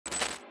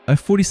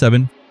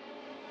F-47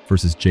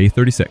 versus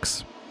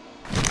J-36.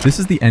 This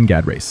is the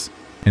NGAD race,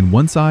 and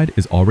one side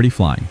is already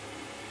flying.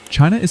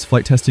 China is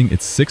flight testing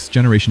its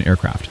 6th-generation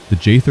aircraft, the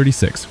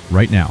J-36,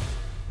 right now,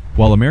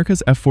 while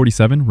America's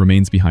F-47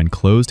 remains behind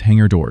closed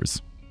hangar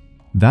doors.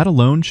 That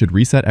alone should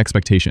reset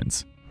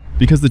expectations,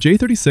 because the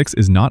J-36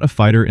 is not a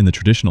fighter in the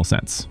traditional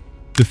sense.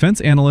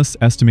 Defense analysts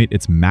estimate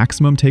its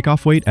maximum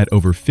takeoff weight at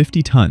over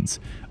 50 tons,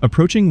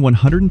 approaching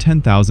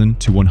 110,000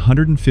 to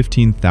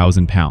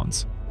 115,000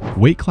 pounds,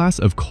 weight class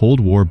of Cold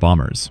War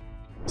bombers.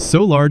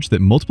 So large that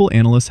multiple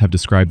analysts have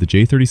described the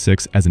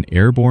J-36 as an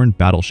airborne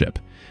battleship,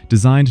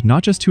 designed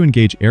not just to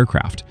engage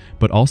aircraft,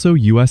 but also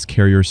U.S.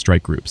 carrier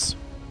strike groups.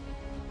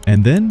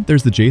 And then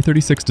there's the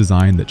J-36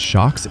 design that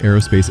shocks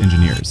aerospace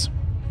engineers.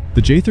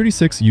 The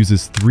J-36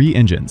 uses 3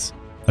 engines,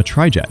 a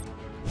Trijet.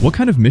 What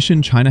kind of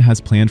mission China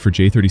has planned for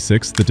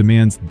J-36 that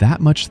demands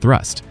that much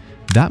thrust,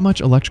 that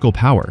much electrical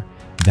power,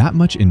 that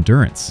much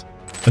endurance?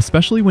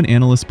 Especially when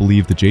analysts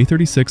believe the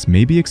J-36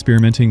 may be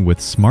experimenting with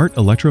smart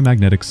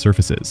electromagnetic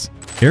surfaces,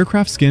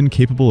 aircraft skin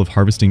capable of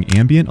harvesting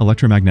ambient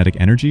electromagnetic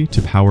energy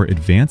to power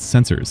advanced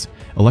sensors,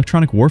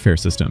 electronic warfare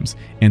systems,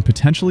 and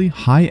potentially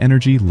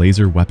high-energy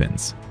laser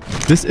weapons.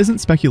 This isn't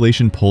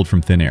speculation pulled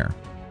from thin air.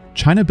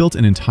 China built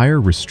an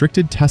entire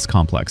restricted test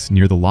complex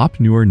near the Lop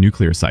Nur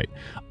nuclear site,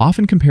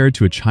 often compared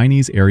to a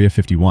Chinese Area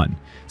 51,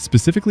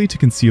 specifically to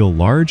conceal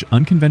large,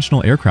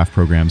 unconventional aircraft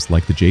programs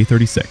like the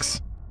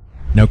J-36.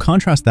 Now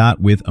contrast that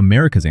with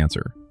America's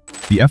answer.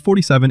 The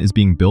F-47 is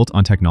being built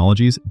on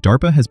technologies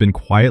DARPA has been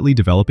quietly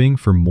developing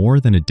for more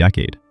than a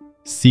decade.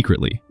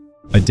 Secretly.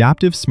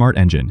 Adaptive smart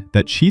engine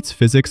that cheats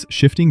physics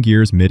shifting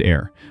gears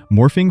mid-air,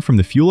 morphing from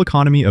the fuel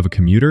economy of a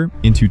commuter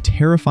into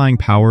terrifying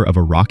power of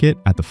a rocket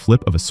at the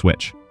flip of a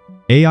switch.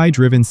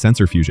 AI-driven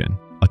sensor fusion,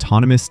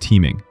 autonomous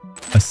teaming.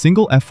 A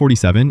single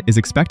F-47 is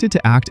expected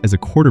to act as a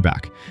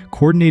quarterback,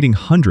 coordinating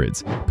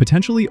hundreds,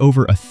 potentially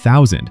over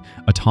 1,000,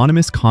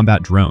 autonomous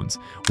combat drones,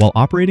 while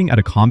operating at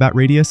a combat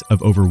radius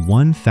of over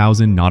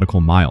 1,000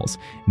 nautical miles,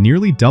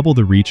 nearly double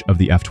the reach of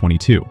the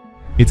F-22.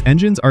 Its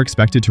engines are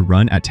expected to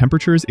run at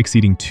temperatures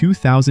exceeding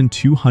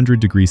 2,200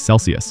 degrees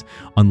Celsius,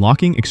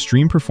 unlocking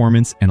extreme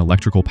performance and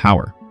electrical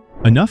power.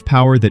 Enough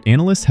power that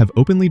analysts have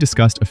openly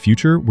discussed a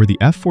future where the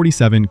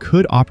F-47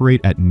 could operate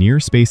at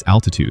near-space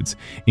altitudes,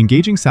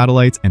 engaging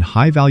satellites and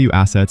high-value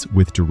assets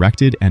with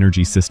directed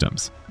energy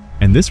systems.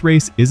 And this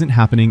race isn't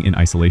happening in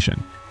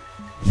isolation.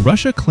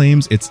 Russia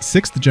claims its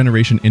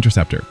 6th-generation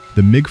interceptor,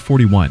 the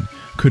MiG-41,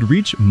 could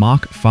reach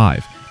Mach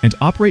 5 and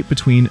operate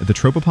between the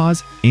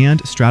tropopause and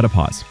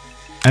stratopause.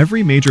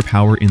 Every major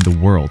power in the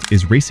world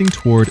is racing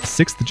toward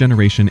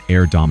 6th-generation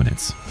air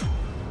dominance.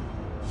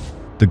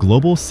 The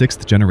global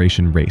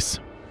 6th-generation race.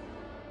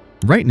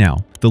 Right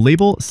now, the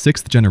label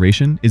 6th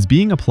generation is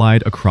being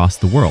applied across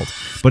the world,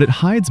 but it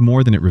hides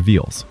more than it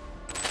reveals.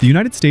 The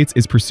United States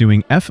is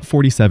pursuing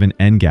F-47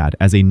 NGAD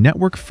as a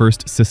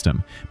network-first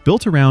system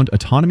built around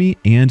autonomy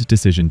and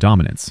decision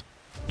dominance.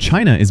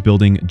 China is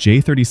building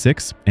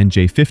J-36 and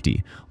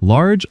J-50,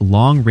 large,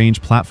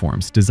 long-range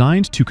platforms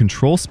designed to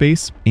control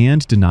space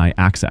and deny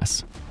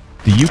access.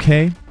 The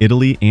UK,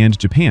 Italy, and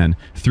Japan,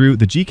 through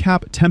the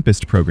GCAP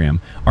Tempest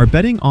program, are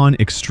betting on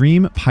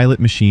extreme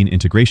pilot-machine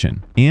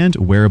integration and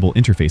wearable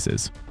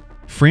interfaces.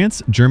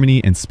 France,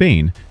 Germany, and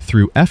Spain,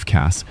 through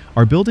FCAS,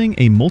 are building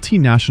a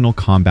multinational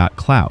combat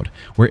cloud,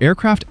 where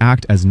aircraft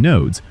act as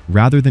nodes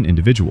rather than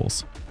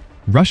individuals.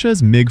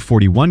 Russia's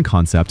MiG-41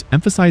 concept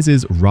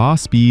emphasizes raw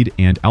speed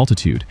and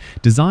altitude,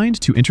 designed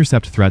to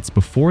intercept threats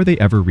before they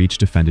ever reach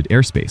defended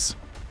airspace.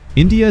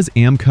 India's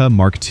AMCA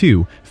Mark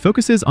II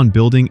focuses on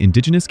building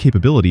indigenous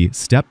capability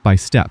step by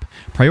step,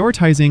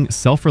 prioritizing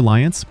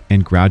self-reliance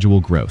and gradual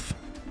growth.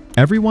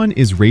 Everyone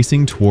is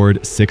racing toward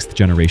 6th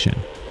generation,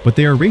 but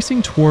they are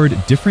racing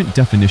toward different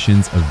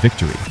definitions of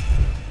victory.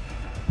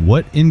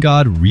 What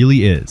NGAD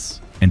really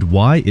is, and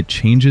why it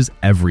changes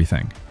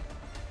everything.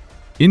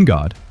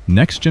 NGAD,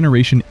 Next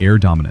Generation Air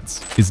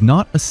Dominance, is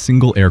not a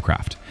single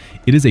aircraft.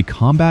 It is a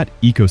combat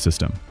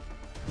ecosystem.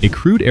 A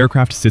crewed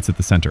aircraft sits at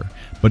the center,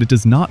 but it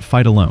does not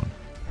fight alone.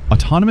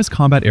 Autonomous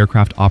combat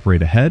aircraft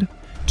operate ahead,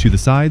 to the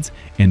sides,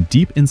 and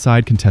deep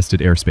inside contested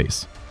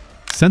airspace.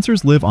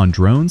 Sensors live on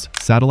drones,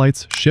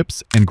 satellites,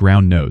 ships, and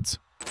ground nodes.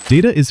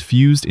 Data is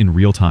fused in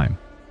real time.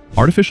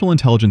 Artificial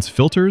intelligence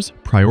filters,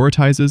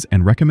 prioritizes,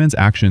 and recommends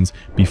actions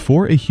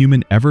before a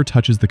human ever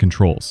touches the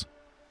controls.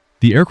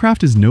 The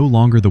aircraft is no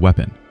longer the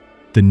weapon.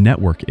 The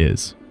network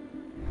is.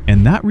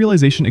 And that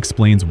realization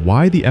explains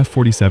why the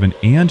F-47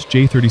 and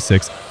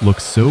J-36 look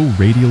so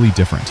radially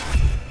different.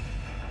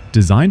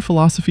 Design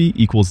philosophy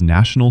equals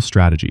national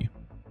strategy.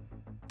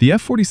 The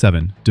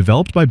F-47,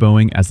 developed by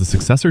Boeing as the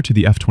successor to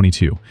the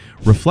F-22,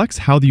 reflects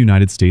how the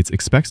United States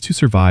expects to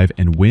survive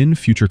and win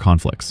future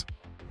conflicts.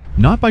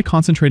 Not by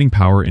concentrating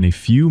power in a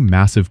few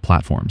massive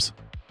platforms,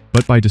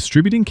 but by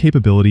distributing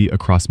capability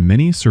across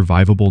many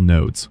survivable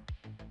nodes.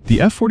 The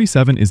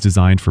F-47 is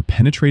designed for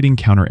penetrating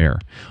counter-air,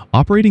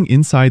 operating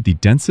inside the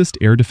densest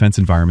air defense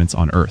environments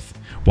on Earth,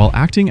 while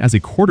acting as a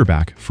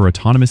quarterback for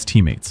autonomous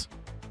teammates.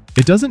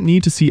 It doesn't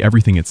need to see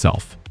everything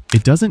itself.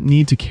 It doesn't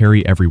need to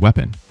carry every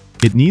weapon.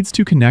 It needs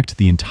to connect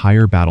the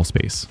entire battle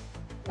space.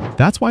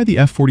 That's why the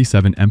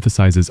F-47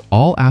 emphasizes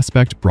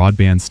all-aspect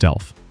broadband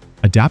stealth,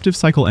 adaptive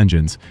cycle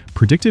engines,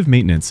 predictive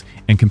maintenance,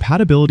 and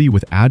compatibility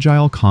with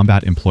agile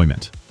combat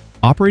employment,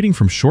 operating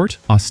from short,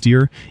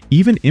 austere,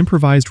 even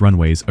improvised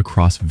runways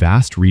across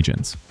vast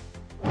regions.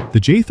 The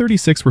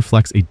J-36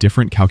 reflects a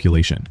different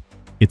calculation.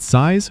 Its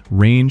size,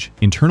 range,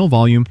 internal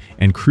volume,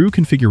 and crew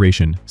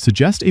configuration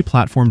suggest a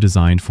platform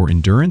designed for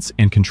endurance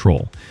and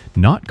control,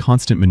 not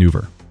constant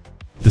maneuver.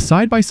 The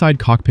side-by-side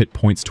cockpit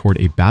points toward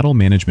a battle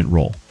management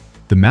role.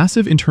 The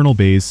massive internal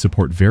bays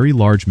support very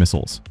large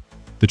missiles.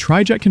 The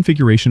Trijet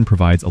configuration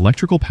provides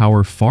electrical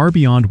power far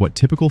beyond what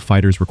typical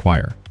fighters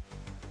require.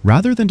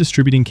 Rather than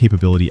distributing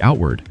capability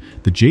outward,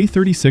 the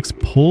J-36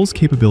 pulls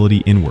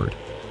capability inward.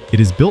 It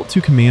is built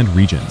to command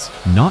regions,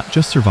 not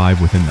just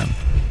survive within them.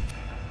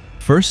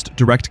 First,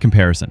 direct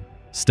comparison: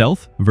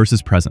 stealth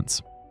versus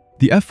presence.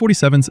 The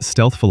F-47's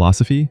stealth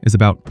philosophy is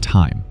about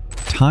time.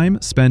 Time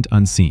spent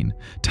unseen,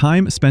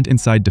 time spent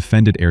inside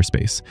defended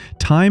airspace,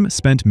 time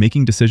spent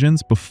making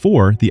decisions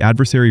before the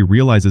adversary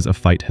realizes a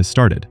fight has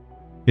started.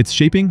 Its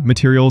shaping,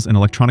 materials, and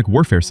electronic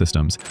warfare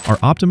systems are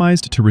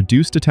optimized to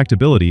reduce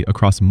detectability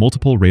across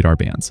multiple radar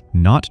bands,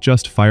 not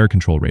just fire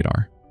control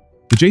radar.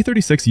 The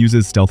J-36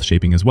 uses stealth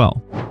shaping as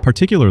well,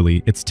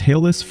 particularly its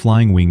tailless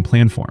flying wing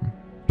planform.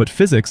 But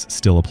physics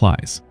still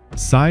applies.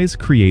 Size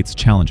creates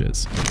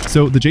challenges.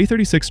 So the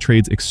J-36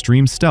 trades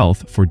extreme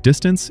stealth for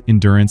distance,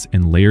 endurance,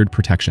 and layered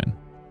protection.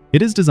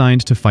 It is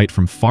designed to fight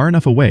from far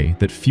enough away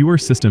that fewer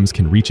systems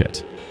can reach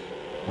it.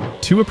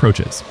 Two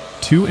approaches,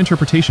 two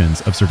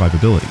interpretations of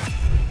survivability.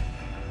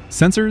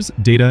 Sensors,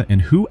 data,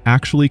 and who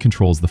actually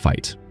controls the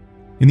fight.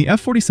 In the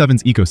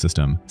F-47's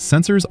ecosystem,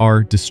 sensors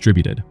are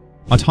distributed.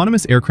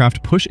 Autonomous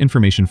aircraft push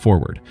information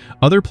forward.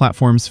 Other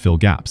platforms fill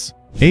gaps.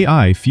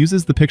 AI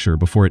fuses the picture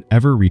before it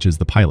ever reaches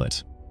the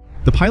pilot.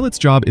 The pilot's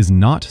job is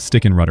not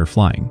stick-and-rudder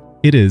flying.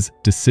 It is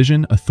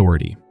decision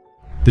authority.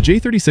 The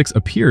J-36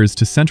 appears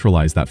to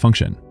centralize that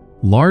function.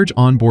 Large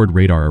onboard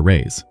radar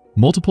arrays,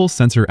 multiple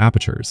sensor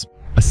apertures,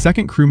 a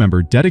second crew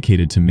member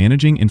dedicated to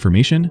managing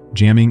information,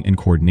 jamming, and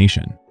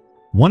coordination.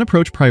 One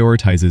approach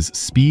prioritizes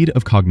speed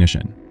of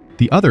cognition.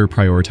 The other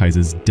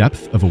prioritizes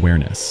depth of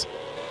awareness.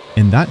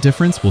 And that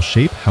difference will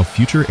shape how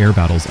future air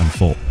battles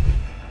unfold.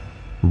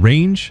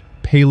 Range,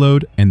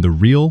 payload, and the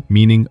real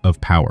meaning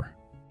of power.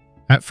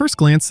 At first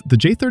glance, the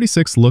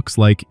J-36 looks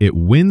like it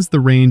wins the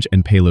range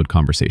and payload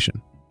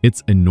conversation.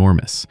 It's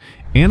enormous.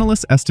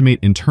 Analysts estimate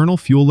internal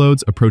fuel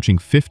loads approaching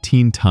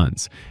 15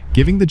 tons,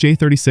 giving the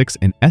J-36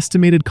 an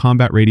estimated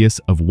combat radius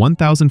of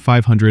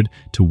 1,500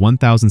 to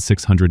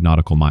 1,600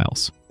 nautical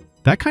miles.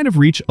 That kind of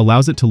reach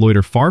allows it to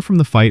loiter far from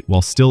the fight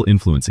while still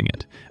influencing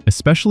it,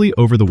 especially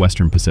over the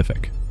Western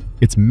Pacific.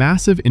 Its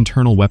massive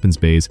internal weapons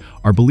bays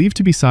are believed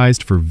to be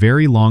sized for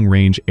very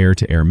long-range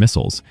air-to-air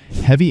missiles,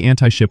 heavy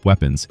anti-ship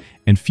weapons,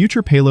 and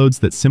future payloads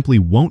that simply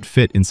won't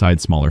fit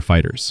inside smaller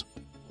fighters.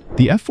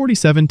 The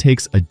F-47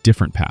 takes a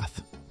different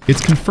path.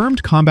 Its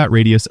confirmed combat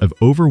radius of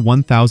over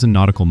 1,000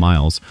 nautical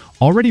miles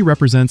already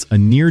represents a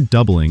near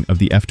doubling of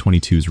the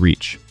F-22's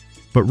reach.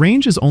 But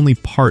range is only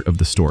part of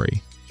the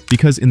story,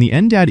 because in the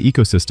NGAD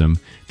ecosystem,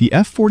 the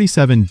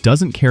F-47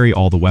 doesn't carry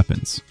all the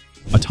weapons.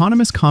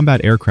 Autonomous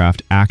combat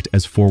aircraft act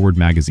as forward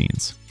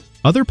magazines.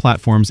 Other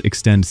platforms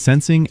extend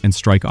sensing and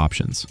strike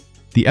options.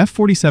 The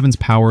F-47's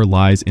power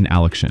lies in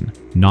allocation,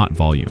 not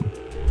volume.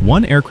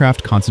 One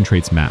aircraft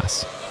concentrates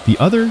mass, the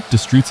other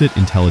distributes it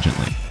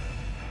intelligently.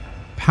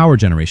 Power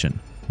generation.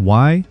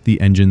 Why the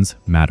engines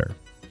matter.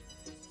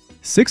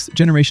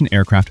 Sixth-generation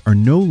aircraft are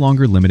no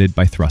longer limited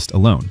by thrust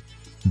alone.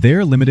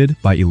 They're limited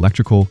by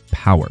electrical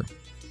power.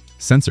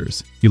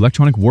 Sensors,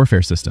 electronic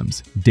warfare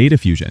systems, data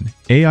fusion,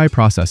 AI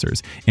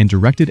processors, and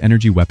directed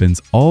energy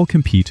weapons all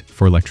compete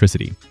for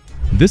electricity.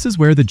 This is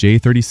where the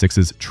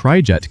J-36's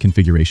Trijet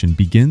configuration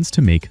begins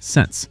to make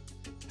sense.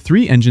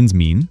 3 engines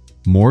mean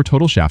more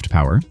total shaft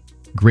power,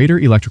 greater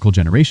electrical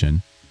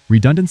generation,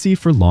 redundancy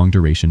for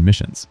long-duration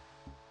missions.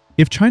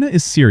 If China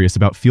is serious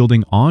about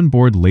fielding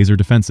on-board laser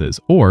defenses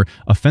or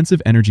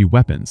offensive energy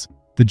weapons,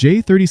 the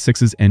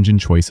J-36's engine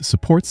choice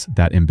supports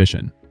that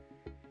ambition.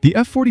 The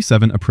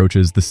F-47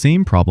 approaches the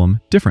same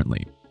problem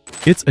differently.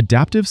 Its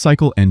adaptive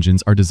cycle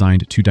engines are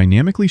designed to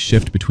dynamically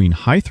shift between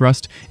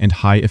high-thrust and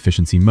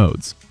high-efficiency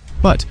modes,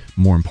 but,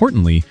 more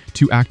importantly,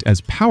 to act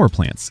as power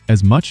plants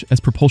as much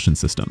as propulsion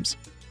systems.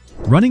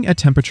 Running at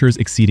temperatures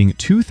exceeding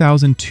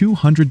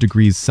 2,200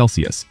 degrees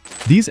Celsius,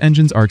 these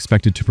engines are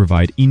expected to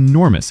provide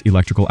enormous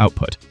electrical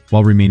output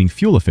while remaining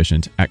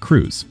fuel-efficient at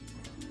cruise.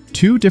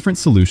 2 different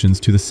solutions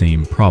to the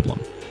same problem.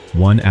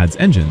 One adds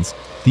engines,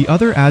 the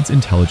other adds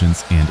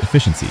intelligence and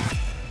efficiency.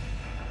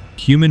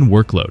 Human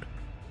workload.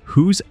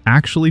 Who's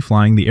actually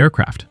flying the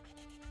aircraft?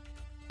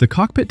 The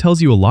cockpit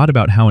tells you a lot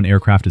about how an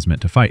aircraft is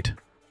meant to fight.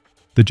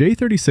 The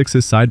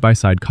J-36's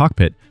side-by-side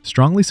cockpit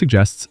strongly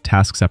suggests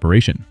task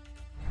separation.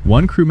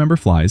 One crew member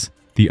flies,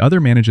 the other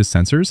manages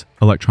sensors,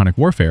 electronic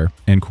warfare,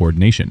 and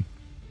coordination.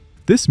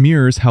 This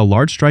mirrors how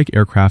large strike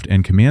aircraft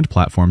and command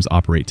platforms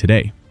operate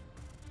today.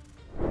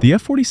 The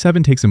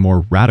F-47 takes a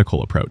more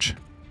radical approach.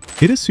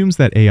 It assumes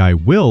that AI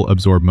will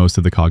absorb most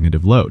of the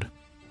cognitive load.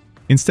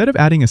 Instead of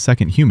adding a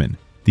second human,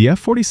 the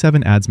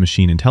F-47 adds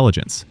machine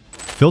intelligence,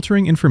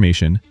 filtering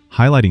information,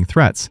 highlighting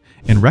threats,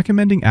 and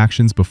recommending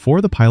actions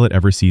before the pilot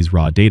ever sees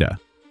raw data.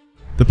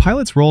 The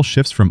pilot's role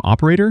shifts from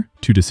operator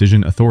to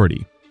decision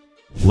authority.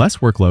 Less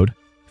workload,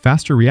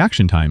 faster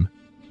reaction time,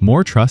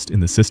 more trust in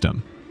the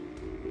system.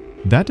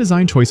 That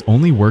design choice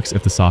only works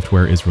if the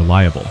software is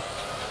reliable.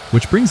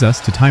 Which brings us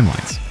to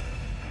timelines.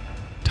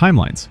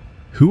 Timelines: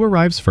 who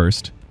arrives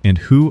first and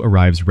who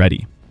arrives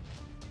ready.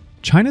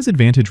 China's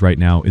advantage right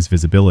now is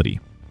visibility.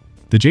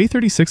 The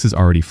J-36 is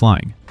already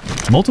flying.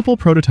 Multiple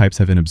prototypes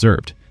have been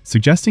observed,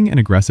 suggesting an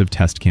aggressive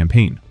test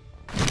campaign.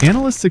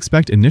 Analysts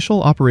expect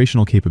initial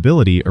operational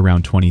capability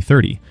around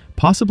 2030,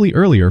 possibly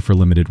earlier for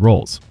limited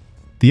roles.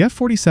 The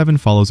F-47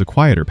 follows a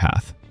quieter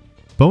path.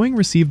 Boeing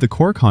received the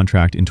core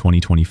contract in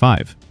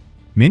 2025.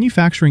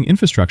 Manufacturing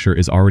infrastructure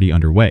is already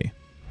underway.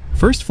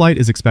 First flight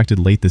is expected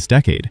late this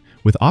decade,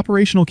 with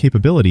operational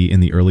capability in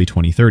the early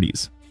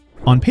 2030s.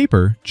 On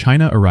paper,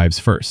 China arrives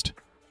first.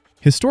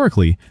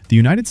 Historically, the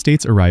United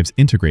States arrives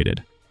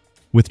integrated,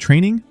 with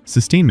training,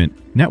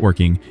 sustainment,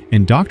 networking,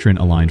 and doctrine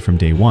aligned from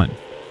day one.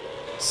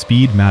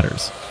 Speed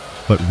matters,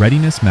 but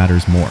readiness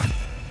matters more.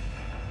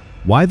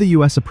 Why the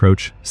US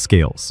approach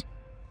scales.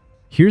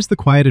 Here's the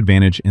quiet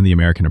advantage in the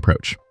American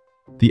approach.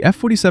 The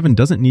F-47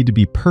 doesn't need to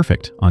be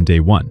perfect on day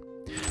one,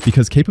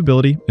 because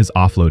capability is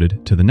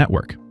offloaded to the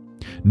network.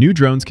 New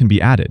drones can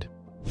be added,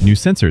 new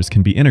sensors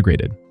can be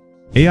integrated,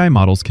 AI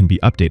models can be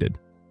updated.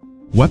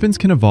 Weapons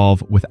can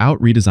evolve without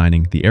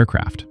redesigning the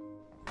aircraft.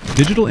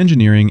 Digital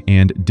engineering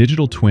and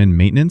digital twin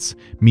maintenance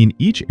mean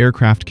each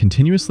aircraft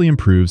continuously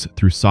improves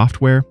through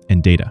software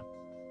and data.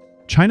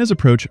 China's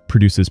approach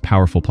produces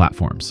powerful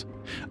platforms.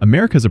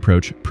 America's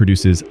approach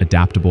produces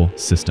adaptable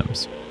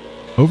systems.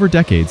 Over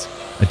decades,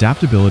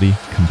 adaptability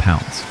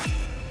compounds.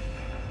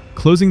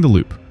 Closing the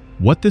loop: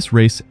 what this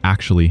race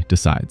actually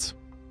decides.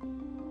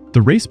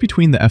 The race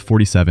between the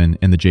F-47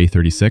 and the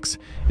J-36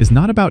 is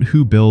not about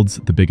who builds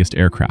the biggest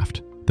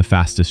aircraft, the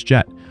fastest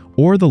jet,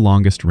 or the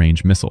longest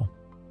range missile.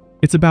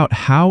 It's about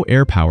how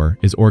air power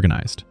is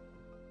organized.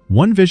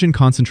 One vision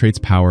concentrates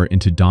power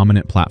into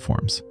dominant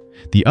platforms.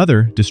 The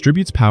other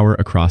distributes power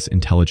across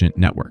intelligent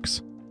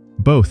networks.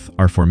 Both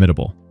are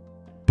formidable,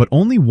 but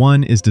only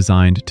one is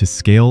designed to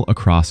scale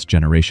across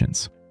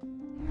generations.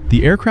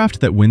 The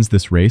aircraft that wins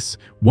this race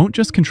won't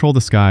just control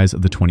the skies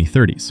of the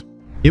 2030s.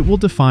 It will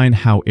define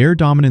how air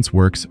dominance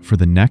works for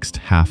the next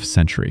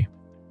half-century.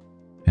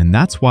 And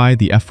that's why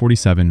the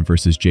F-47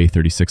 versus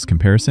J-36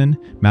 comparison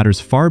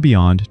matters far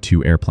beyond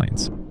two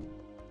airplanes.